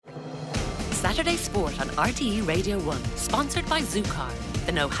Saturday Sport on RTE Radio 1, sponsored by Zoocar,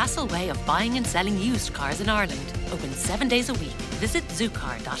 the no-hassle way of buying and selling used cars in Ireland. Open 7 days a week. Visit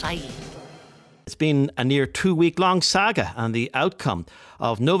zoocar.ie. It's been a near 2-week-long saga, and the outcome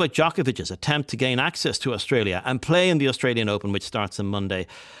of Novak Djokovic's attempt to gain access to Australia and play in the Australian Open, which starts on Monday,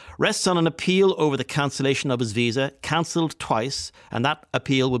 rests on an appeal over the cancellation of his visa, cancelled twice, and that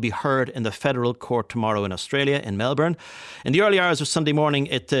appeal will be heard in the federal court tomorrow in Australia, in Melbourne. In the early hours of Sunday morning,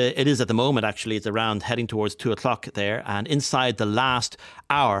 it is at the moment, actually, it's around heading towards 2 o'clock there, and inside the last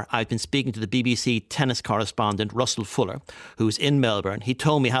hour, I've been speaking to the BBC Tennis Correspondent, Russell Fuller, who's in Melbourne. He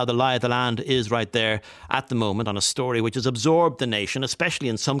told me how the lie of the land is right there at the moment on a story which has absorbed the nation, especially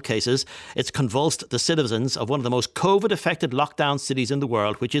in some cases. It's convulsed the citizens of one of the most COVID-affected lockdown cities in the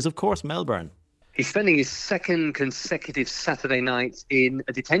world, which is, of course, Melbourne. He's spending his second consecutive Saturday night in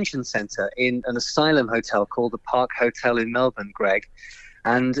a detention centre in an asylum hotel called the Park Hotel in Melbourne, Greg.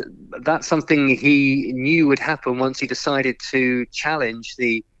 And that's something he knew would happen once he decided to challenge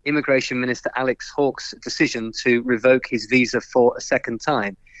the Immigration Minister Alex Hawke's decision to revoke his visa for a second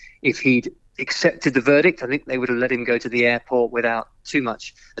time. If he'd accepted the verdict, I think they would have let him go to the airport without too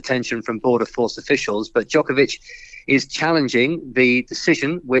much attention from Border Force officials. But Djokovic is challenging the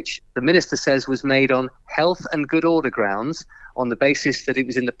decision, which the minister says was made on health and good order grounds, on the basis that it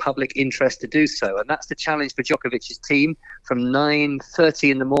was in the public interest to do so. And that's the challenge for Djokovic's team from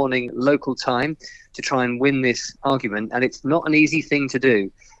 9:30 in the morning local time to try and win this argument. And it's not an easy thing to do.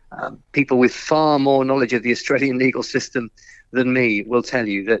 People with far more knowledge of the Australian legal system than me will tell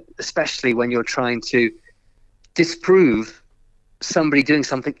you that, especially when you're trying to disprove somebody doing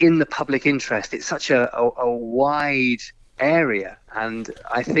something in the public interest, it's such a wide area, and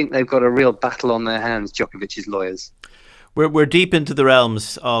I think they've got a real battle on their hands, Djokovic's lawyers. We're deep into the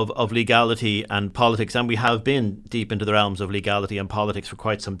realms of legality and politics, and we have been deep into the realms of legality and politics for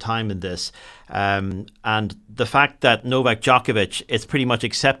quite some time in this. And the fact that Novak Djokovic, it's pretty much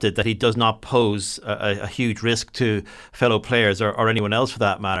accepted that he does not pose a huge risk to fellow players or anyone else for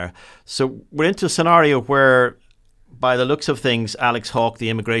that matter. So we're into a scenario where, by the looks of things, Alex Hawke, the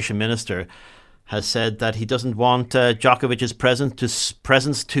immigration minister, has said that he doesn't want Djokovic's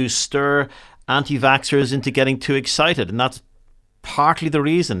presence to stir anti-vaxxers into getting too excited, and that's partly the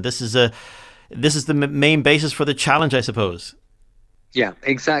reason. This is the main basis for the challenge, I suppose. Yeah,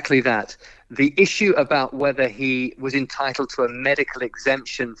 exactly that. The issue about whether he was entitled to a medical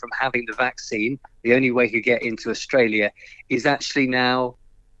exemption from having the vaccine, the only way he could get into Australia, is actually now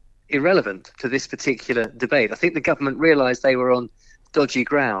irrelevant to this particular debate. I think the government realised they were on dodgy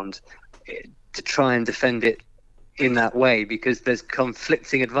ground to try and defend it in that way, because there's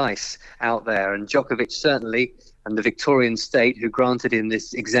conflicting advice out there, and Djokovic certainly, and the Victorian state who granted him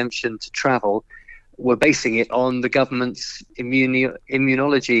this exemption to travel, were basing it on the government's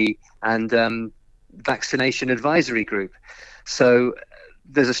immunology and vaccination advisory group. So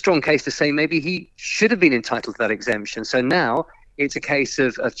there's a strong case to say maybe he should have been entitled to that exemption. So now it's a case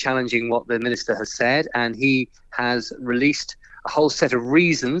of challenging what the minister has said, and he has released a whole set of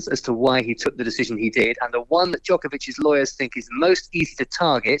reasons as to why he took the decision he did. And the one that Djokovic's lawyers think is most easy to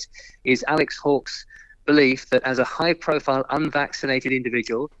target is Alex Hawke's belief that, as a high-profile unvaccinated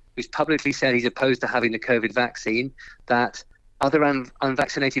individual who's publicly said he's opposed to having the COVID vaccine, that other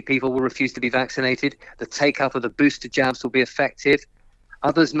unvaccinated people will refuse to be vaccinated, the take-up of the booster jabs will be effective,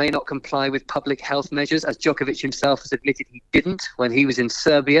 others may not comply with public health measures, as Djokovic himself has admitted he didn't when he was in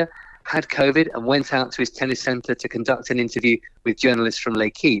Serbia, had COVID and went out to his tennis centre to conduct an interview with journalists from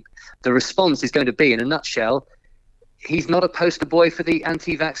L'Equipe. The response is going to be, in a nutshell, he's not a poster boy for the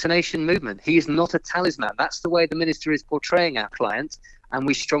anti-vaccination movement. He is not a talisman. That's the way the minister is portraying our client, and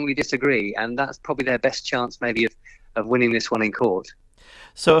we strongly disagree. And that's probably their best chance maybe of winning this one in court.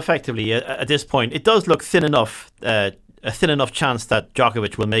 So effectively, at this point, it does look thin enough, a thin enough chance that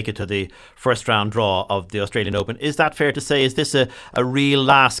Djokovic will make it to the first round draw of the Australian Open. Is that fair to say? Is this a real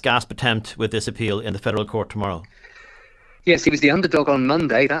last gasp attempt with this appeal in the federal court tomorrow? Yes, he was the underdog on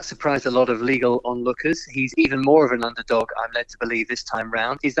Monday. That surprised a lot of legal onlookers. He's even more of an underdog, I'm led to believe, this time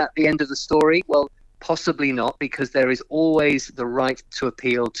round. Is that the end of the story? Well, possibly not, because there is always the right to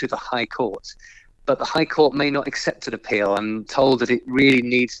appeal to the High Court. But the High Court may not accept an appeal. I'm told that it really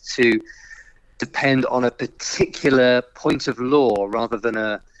needs to depend on a particular point of law rather than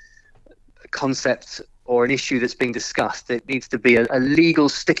a concept or an issue that's being discussed. It needs to be a legal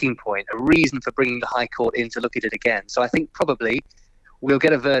sticking point, a reason for bringing the High Court in to look at it again. So I think probably we'll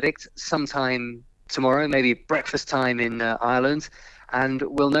get a verdict sometime tomorrow, maybe breakfast time in Ireland, and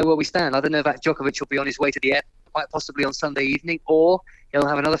we'll know where we stand. Either Novak Djokovic will be on his way to the airport, quite possibly on Sunday evening, or he'll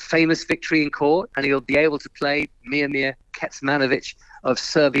have another famous victory in court, and he'll be able to play Miomir Kecmanovic of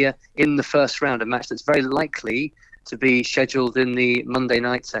Serbia in the first round, a match that's very likely to be scheduled in the Monday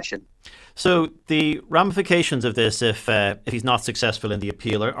night session. So the ramifications of this, if he's not successful in the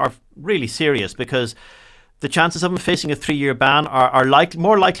appeal, are really serious, because the chances of him facing a 3-year ban are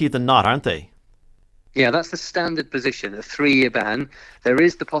more likely than not, aren't they? Yeah, that's the standard position, a 3-year ban. There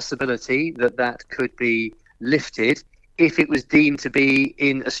is the possibility that could be lifted if it was deemed to be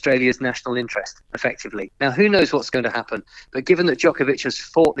in Australia's national interest, effectively. Now, who knows what's going to happen? But given that Djokovic has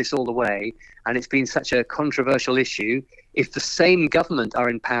fought this all the way, and it's been such a controversial issue, if the same government are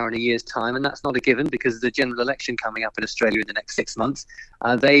in power in a year's time, and that's not a given because of the general election coming up in Australia in the next 6 months,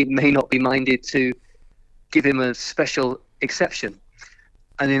 they may not be minded to give him a special exception.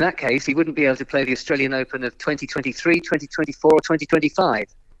 And in that case, he wouldn't be able to play the Australian Open of 2023, 2024 or 2025.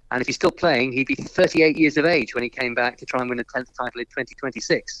 And if he's still playing, he'd be 38 years of age when he came back to try and win a 10th title in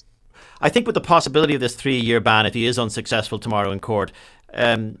 2026. I think with the possibility of this 3-year ban, if he is unsuccessful tomorrow in court,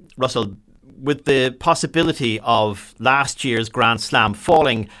 Russell, with the possibility of last year's Grand Slam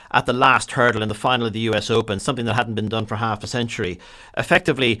falling at the last hurdle in the final of the US Open, something that hadn't been done for half a century,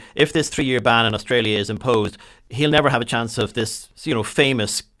 effectively, if this 3-year ban in Australia is imposed, he'll never have a chance of this,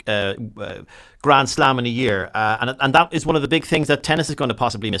 famous Grand Slam in a year, and that is one of the big things that tennis is going to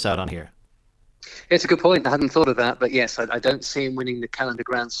possibly miss out on here. It's a good point. I hadn't thought of that, but yes, I don't see him winning the calendar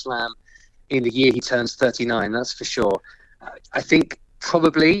Grand Slam in the year he turns 39, that's for sure. I think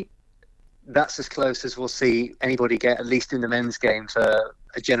probably that's as close as we'll see anybody get, at least in the men's game, for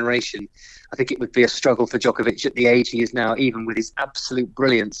a generation. I think it would be a struggle for Djokovic at the age he is now, even with his absolute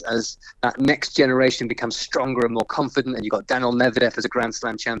brilliance, as that next generation becomes stronger and more confident, and you've got Daniil Medvedev as a Grand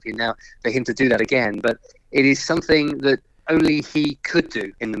Slam champion now, for him to do that again. But it is something that only he could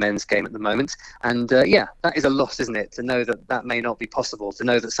do in the men's game at the moment. And that is a loss, isn't it? To know that may not be possible, to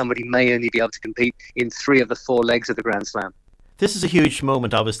know that somebody may only be able to compete in 3 of the 4 legs of the Grand Slam. This is a huge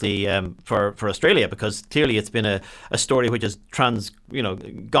moment, obviously, for Australia, because clearly it's been a story which has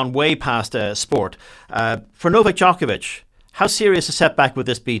gone way past sport. For Novak Djokovic, how serious a setback would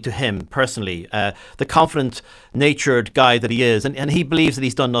this be to him personally? The confident-natured guy that he is, and he believes that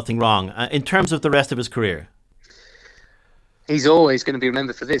he's done nothing wrong. In terms of the rest of his career? He's always going to be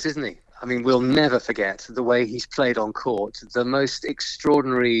remembered for this, isn't he? I mean, we'll never forget the way he's played on court, the most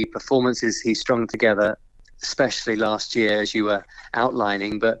extraordinary performances he's strung together, especially last year, as you were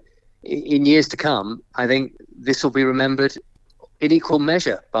outlining. But in years to come, I think this will be remembered in equal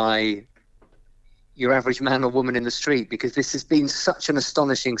measure by your average man or woman in the street, because this has been such an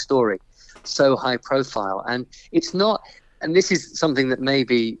astonishing story, so high profile. And it's not, and this is something that may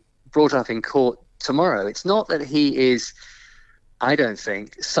be brought up in court tomorrow, it's not that he is, I don't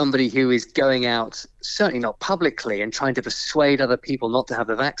think, somebody who is going out, certainly not publicly, and trying to persuade other people not to have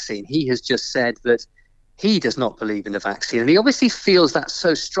the vaccine. He has just said that he does not believe in the vaccine, and he obviously feels that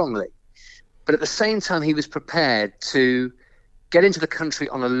so strongly. But at the same time, he was prepared to get into the country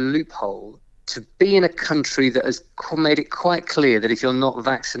on a loophole, to be in a country that has made it quite clear that if you're not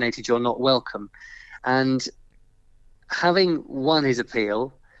vaccinated, you're not welcome. And having won his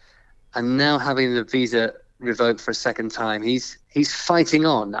appeal, and now having the visa revoked for a second time, he's fighting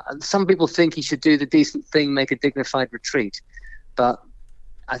on. Some people think he should do the decent thing, make a dignified retreat. But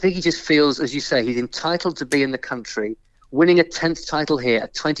I think he just feels, as you say, he's entitled to be in the country. Winning a 10th title here, a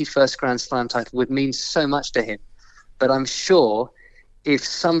 21st Grand Slam title, would mean so much to him. But I'm sure if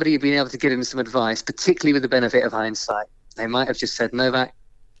somebody had been able to give him some advice, particularly with the benefit of hindsight, they might have just said, Novak,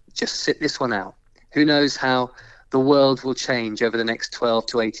 just sit this one out. Who knows how the world will change over the next 12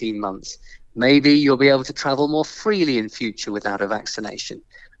 to 18 months. Maybe you'll be able to travel more freely in future without a vaccination.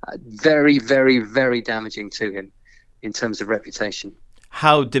 Very, very, very damaging to him in terms of reputation.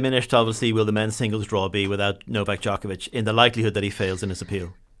 How diminished, obviously, will the men's singles draw be without Novak Djokovic, in the likelihood that he fails in his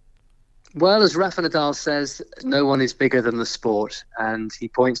appeal? Well, as Rafa Nadal says, no one is bigger than the sport. And he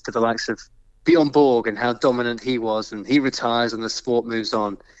points to the likes of Bjorn Borg and how dominant he was, and he retires and the sport moves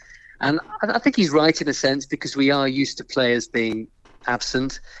on. And I think he's right in a sense, because we are used to players being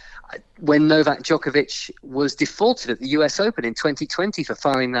absent. When Novak Djokovic was defaulted at the US Open in 2020 for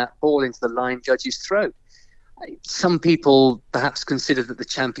firing that ball into the line judge's throat, some people perhaps considered that the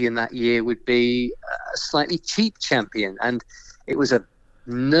champion that year would be a slightly cheap champion. And it was a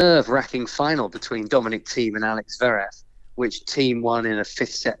nerve-wracking final between Dominic Thiem and Alex Zverev, which Thiem won in a 5th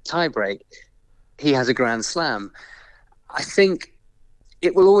set tiebreak. He has a Grand Slam. I think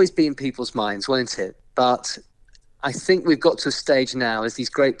it will always be in people's minds, won't it? But I think we've got to a stage now, as these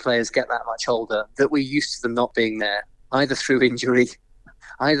great players get that much older, that we're used to them not being there, either through injury,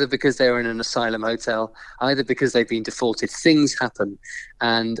 either because they're in an asylum hotel, either because they've been defaulted. Things happen.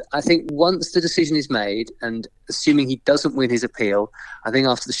 And I think once the decision is made, and assuming he doesn't win his appeal, I think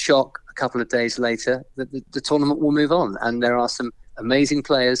after the shock a couple of days later, the tournament will move on. And there are some amazing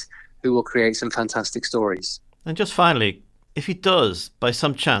players who will create some fantastic stories. And just finally, if he does, by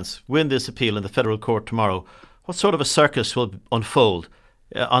some chance, win this appeal in the federal court tomorrow, what sort of a circus will unfold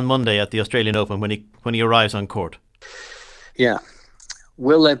on Monday at the Australian Open when he arrives on court? Yeah.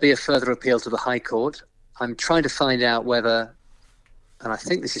 Will there be a further appeal to the High Court? I'm trying to find out whether, and I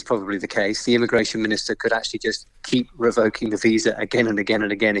think this is probably the case, the immigration minister could actually just keep revoking the visa again and again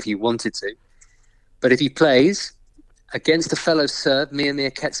and again if he wanted to. But if he plays against a fellow Serb,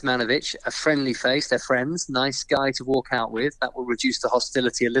 Miomir Kecmanovic, a friendly face, they're friends, nice guy to walk out with, that will reduce the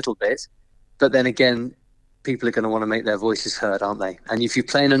hostility a little bit. But then again, people are going to want to make their voices heard, aren't they? And if you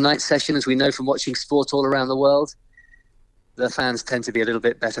play in a night session, as we know from watching sport all around the world, the fans tend to be a little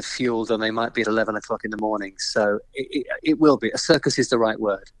bit better fueled than they might be at 11 o'clock in the morning. So it will be. A circus is the right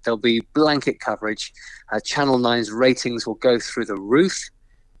word. There'll be blanket coverage. Channel 9's ratings will go through the roof.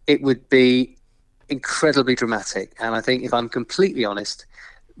 It would be incredibly dramatic. And I think, if I'm completely honest,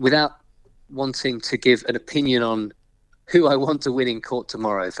 without wanting to give an opinion on who I want to win in court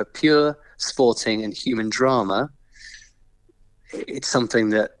tomorrow, for pure sporting and human drama, it's something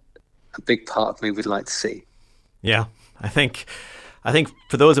that a big part of me would like to see. Yeah, I think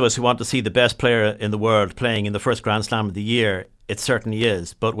for those of us who want to see the best player in the world playing in the first Grand Slam of the year, it certainly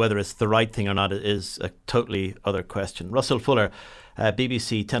is. But whether it's the right thing or not is a totally other question. Russell Fuller,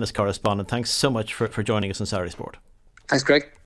 BBC Tennis Correspondent, thanks so much for joining us on Saturday Sport. Thanks, Greg.